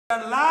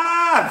Live!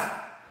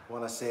 I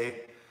want to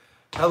say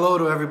hello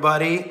to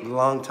everybody,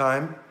 long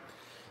time.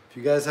 If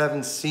you guys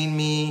haven't seen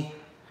me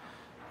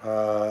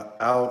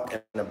out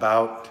and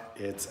about,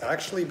 it's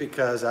actually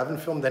because I haven't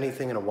filmed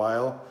anything in a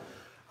while.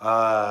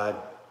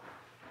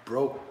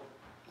 Broke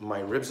my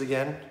ribs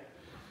again,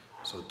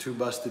 so 2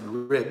 busted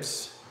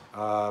ribs.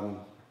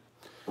 Dion,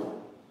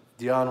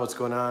 what's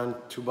going on?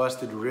 2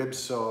 busted ribs,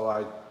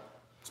 so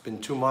it's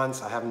been 2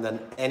 months. I haven't done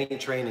any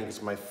training.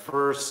 It's my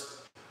first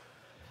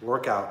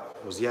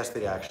workout, was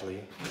yesterday actually,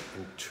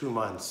 in 2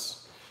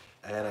 months.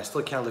 And I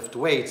still can't lift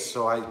weights,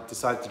 so I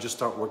decided to just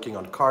start working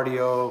on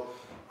cardio,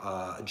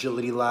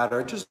 agility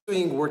ladder, just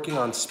working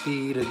on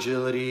speed,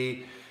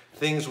 agility,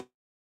 things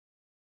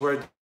where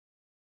it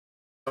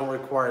don't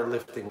require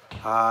lifting.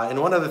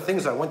 And one of the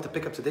things I went to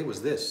pick up today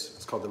was this.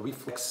 It's called the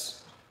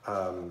Reflex,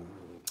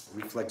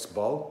 Reflex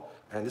ball.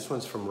 And this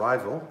one's from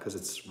Rival,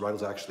 because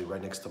Rival's actually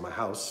right next to my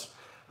house.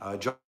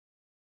 Josh,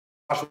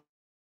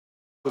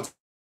 what's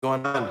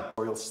going on?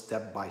 Tutorial,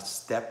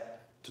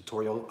 step-by-step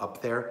tutorial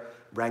up there.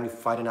 Brand new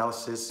fight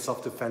analysis,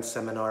 self-defense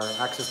seminar,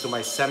 access to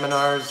my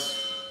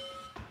seminars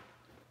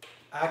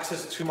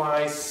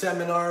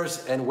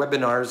and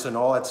webinars and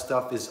all that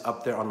stuff is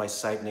up there on my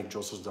site,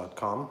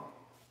 nickdrossos.com.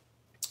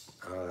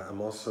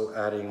 I'm also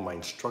adding my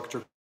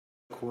instructor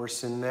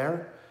course in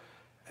there,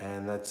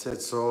 and that's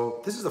it.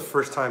 So this is the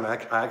first time I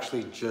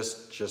actually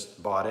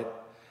just bought it,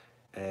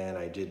 and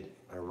I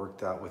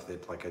worked out with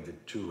it, like I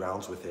did 2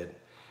 rounds with it.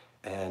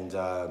 And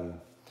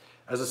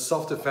as a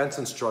self-defense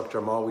instructor,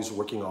 I'm always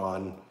working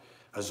on,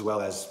 as well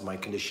as my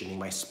conditioning,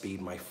 my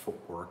speed, my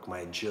footwork, my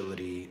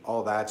agility,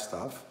 all that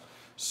stuff.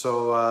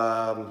 So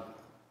I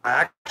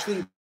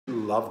actually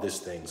love this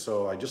thing.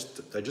 So I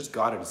just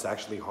got it. It's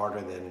actually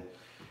harder than it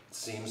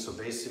seems. So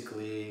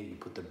basically, you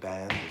put the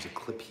band, there's a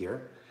clip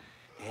here,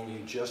 and you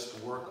just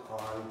work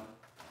on,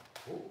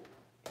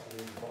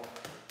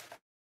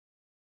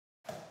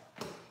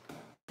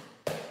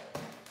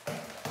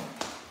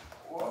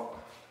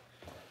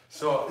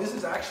 So this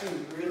is actually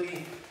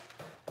really,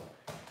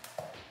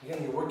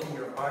 again, you're working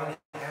your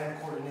eye-hand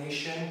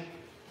coordination,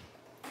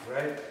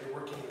 right? You're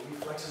working your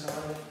reflexes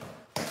on it,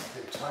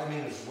 your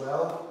timing as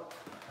well.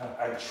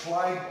 I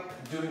tried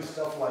doing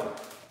stuff like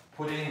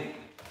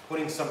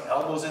putting some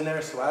elbows in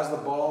there, so as the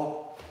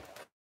ball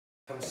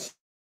comes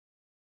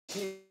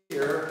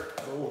here,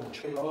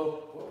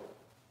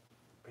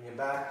 bring it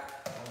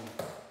back,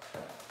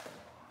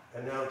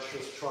 and now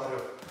just try to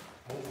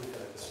move with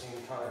it at the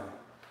same time.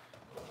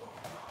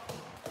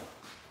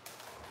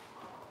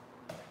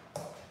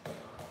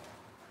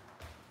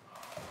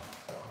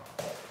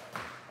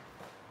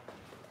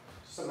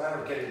 It's a matter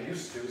of getting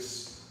used to.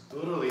 It's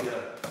literally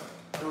the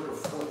 3rd or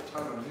 4th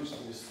time I'm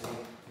using this thing.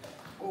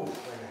 Oh,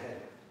 right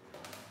ahead.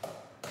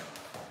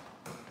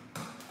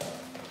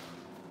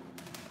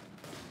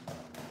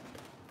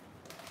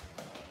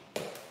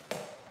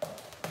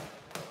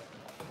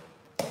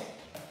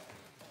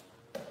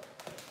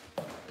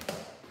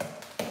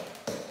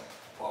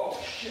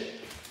 Oh shit.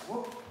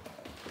 Whoop.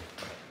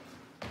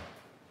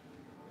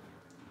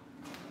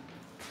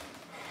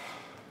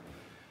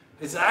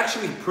 It's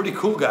actually pretty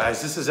cool,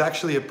 guys. This is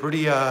actually a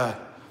pretty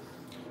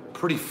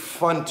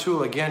fun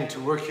tool, again, to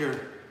work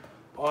your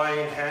eye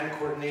and hand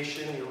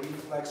coordination, your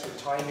reflex, your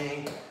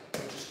timing.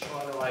 You're just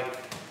trying to I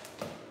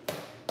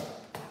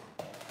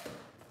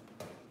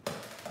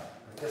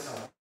guess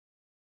I'm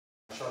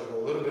trying to go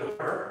a little bit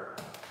harder.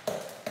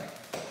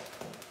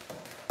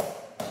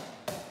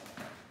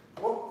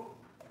 Whoop.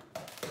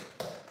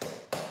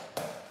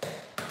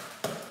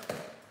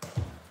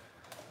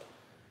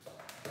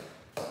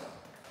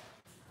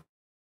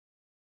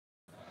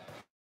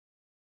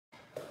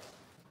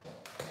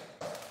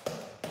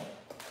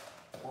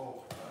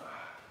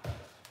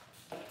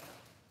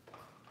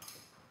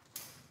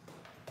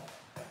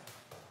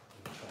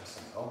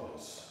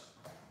 Elbows.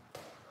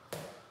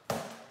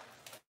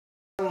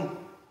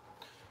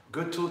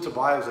 Good tool to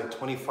buy was like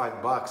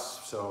 25 bucks.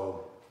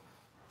 So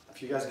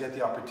if you guys get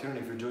the opportunity,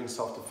 if you're doing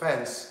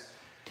self-defense,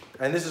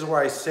 and this is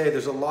where I say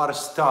there's a lot of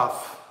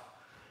stuff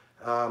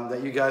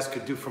that you guys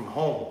could do from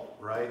home,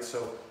 right?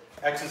 So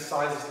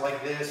exercises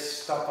like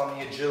this, stuff on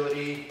the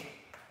agility.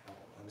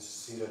 Let me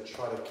see to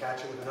try to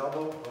catch it with an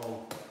elbow.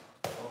 Oh.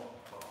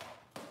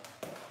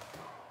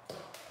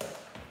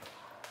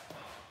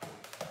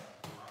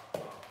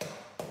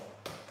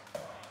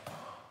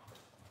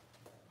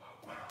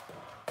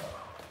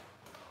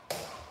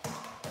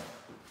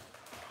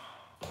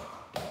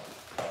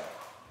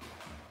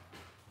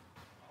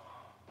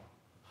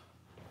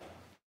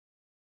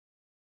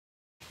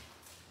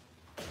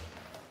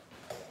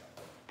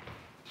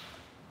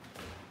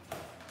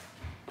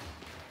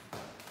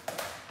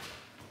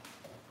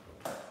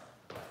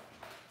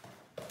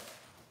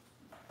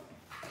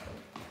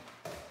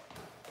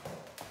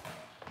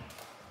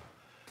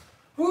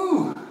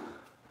 Woo!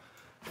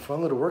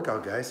 Fun little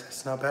workout, guys.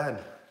 It's not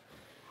bad.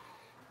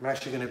 I'm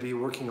actually going to be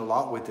working a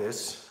lot with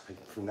this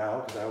from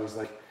now, because I was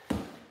like,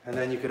 and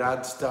then you could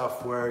add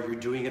stuff where you're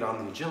doing it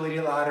on the agility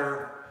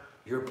ladder,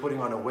 you're putting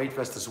on a weight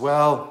vest as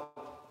well.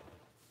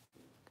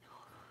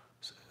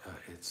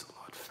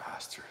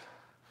 faster.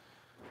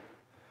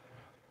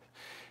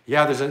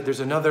 Yeah,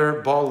 there's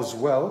another ball as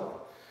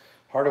well,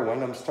 harder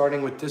one. I'm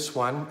starting with this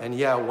one, and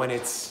yeah, when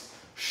it's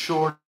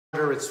shorter,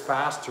 it's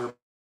faster,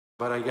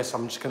 but I guess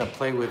I'm just gonna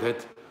play with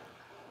it.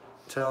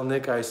 Tell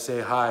Nick I say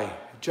hi.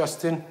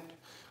 Justin,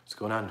 what's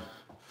going on?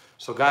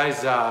 So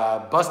guys,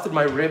 busted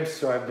my ribs,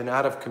 so I've been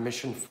out of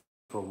commission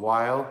for a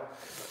while.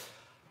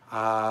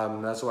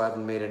 That's why I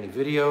haven't made any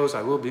videos.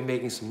 I will be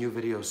making some new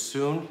videos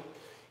soon.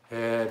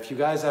 If you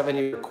guys have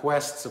any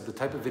requests of the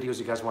type of videos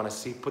you guys want to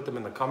see, put them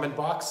in the comment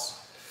box.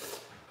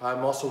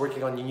 I'm also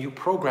working on a new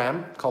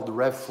program called the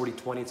Rev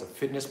 4020. It's a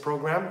fitness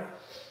program.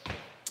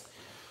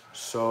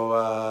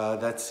 So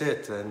that's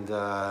it. And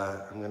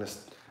I'm going to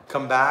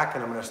come back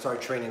and I'm going to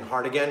start training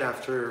hard again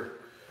after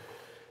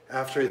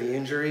the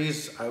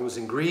injuries. I was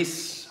in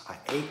Greece. I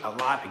ate a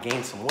lot. I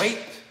gained some weight.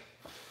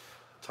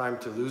 Time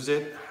to lose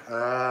it.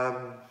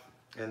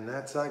 And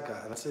that's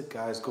it,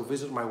 guys. Go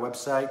visit my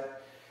website.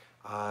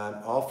 I'm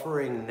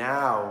offering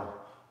now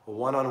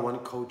one-on-one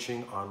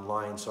coaching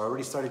online. So I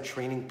already started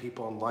training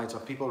people online. So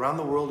people around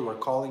the world who are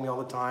calling me all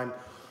the time,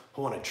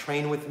 who want to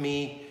train with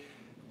me.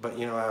 But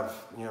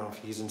if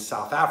he's in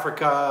South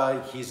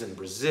Africa, he's in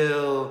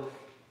Brazil,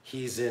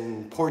 he's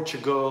in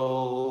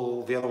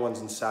Portugal, the other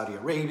one's in Saudi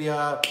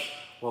Arabia.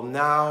 Well,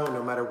 now,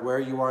 no matter where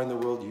you are in the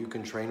world, you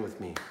can train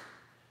with me.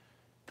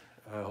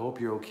 I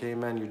hope you're okay,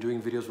 man. You're doing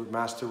videos with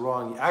Master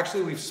Wong.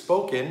 Actually, we've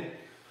spoken.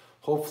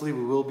 Hopefully,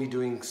 we will be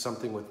doing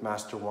something with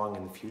Master Wong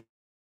in the future.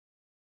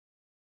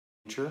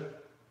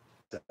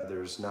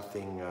 There's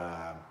nothing.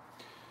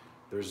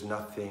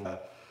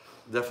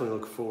 Definitely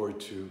look forward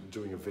to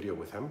doing a video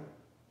with him.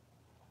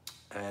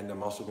 And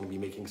I'm also going to be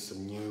making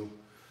some new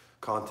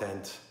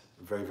content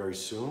very, very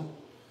soon.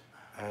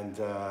 And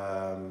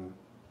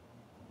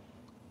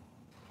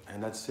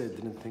that's it.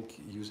 Didn't think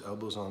use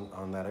elbows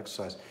on that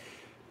exercise.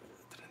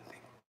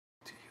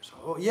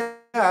 Oh yeah,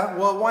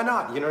 well, why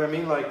not? You know what I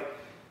mean?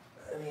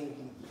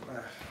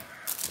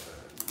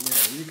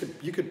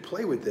 You could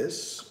play with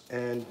this,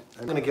 and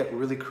I'm gonna get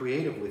really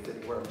creative with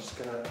it. Where I'm just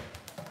gonna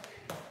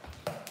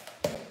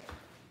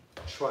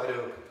try to,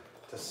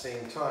 at the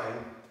same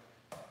time,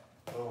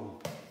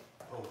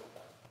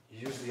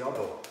 use the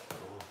elbow.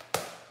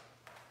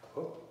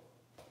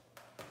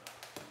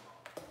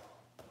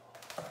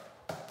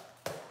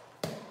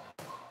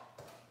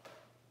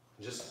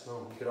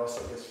 You could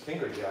also, I guess,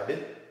 finger jab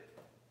it.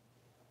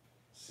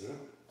 See? A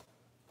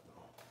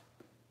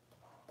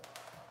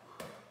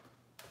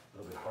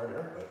little bit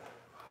harder, but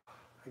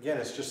again,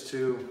 it's just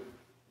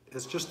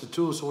a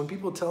tool. So when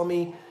people tell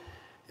me,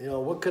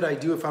 what could I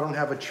do if I don't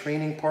have a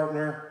training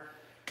partner?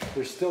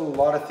 There's still a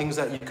lot of things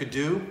that you could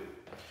do.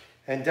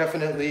 And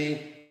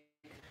definitely,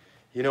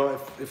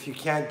 if you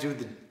can't do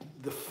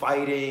the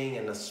fighting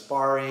and the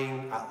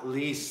sparring, at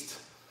least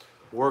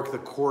work the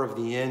core of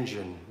the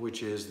engine,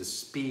 which is the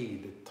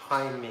speed, the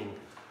timing,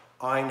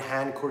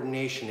 eye-hand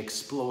coordination,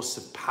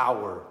 explosive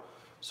power.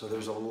 So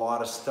there's a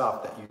lot of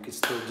stuff that you can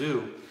still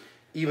do,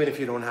 even if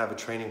you don't have a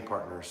training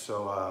partner.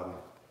 So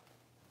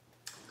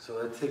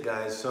that's it,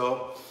 guys.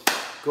 So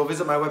go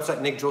visit my website,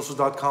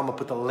 nickdrossos.com. I'll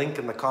put the link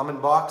in the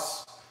comment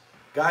box.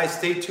 Guys,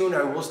 stay tuned.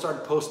 I will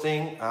start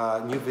posting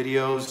new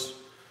videos.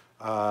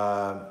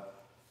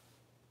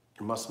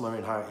 Muscle memory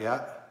and eye,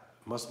 yeah.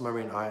 Muscle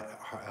memory and eye,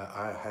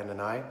 hand and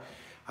eye.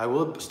 I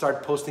will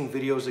start posting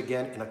videos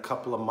again in a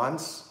couple of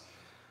months.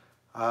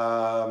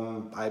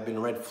 I've been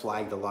red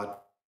flagged a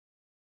lot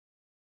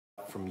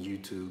from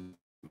YouTube.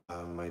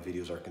 My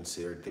videos are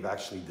considered, they've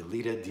actually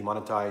deleted,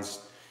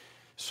 demonetized.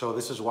 So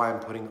this is why I'm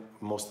putting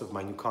most of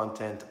my new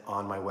content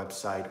on my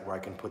website, where I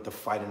can put the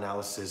fight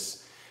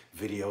analysis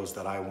videos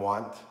that I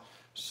want.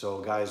 So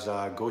guys,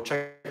 go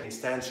check and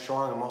stand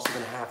strong. I'm also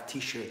gonna have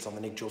t-shirts on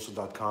the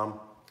nickdrossos.com.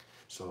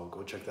 So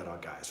go check that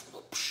out, guys.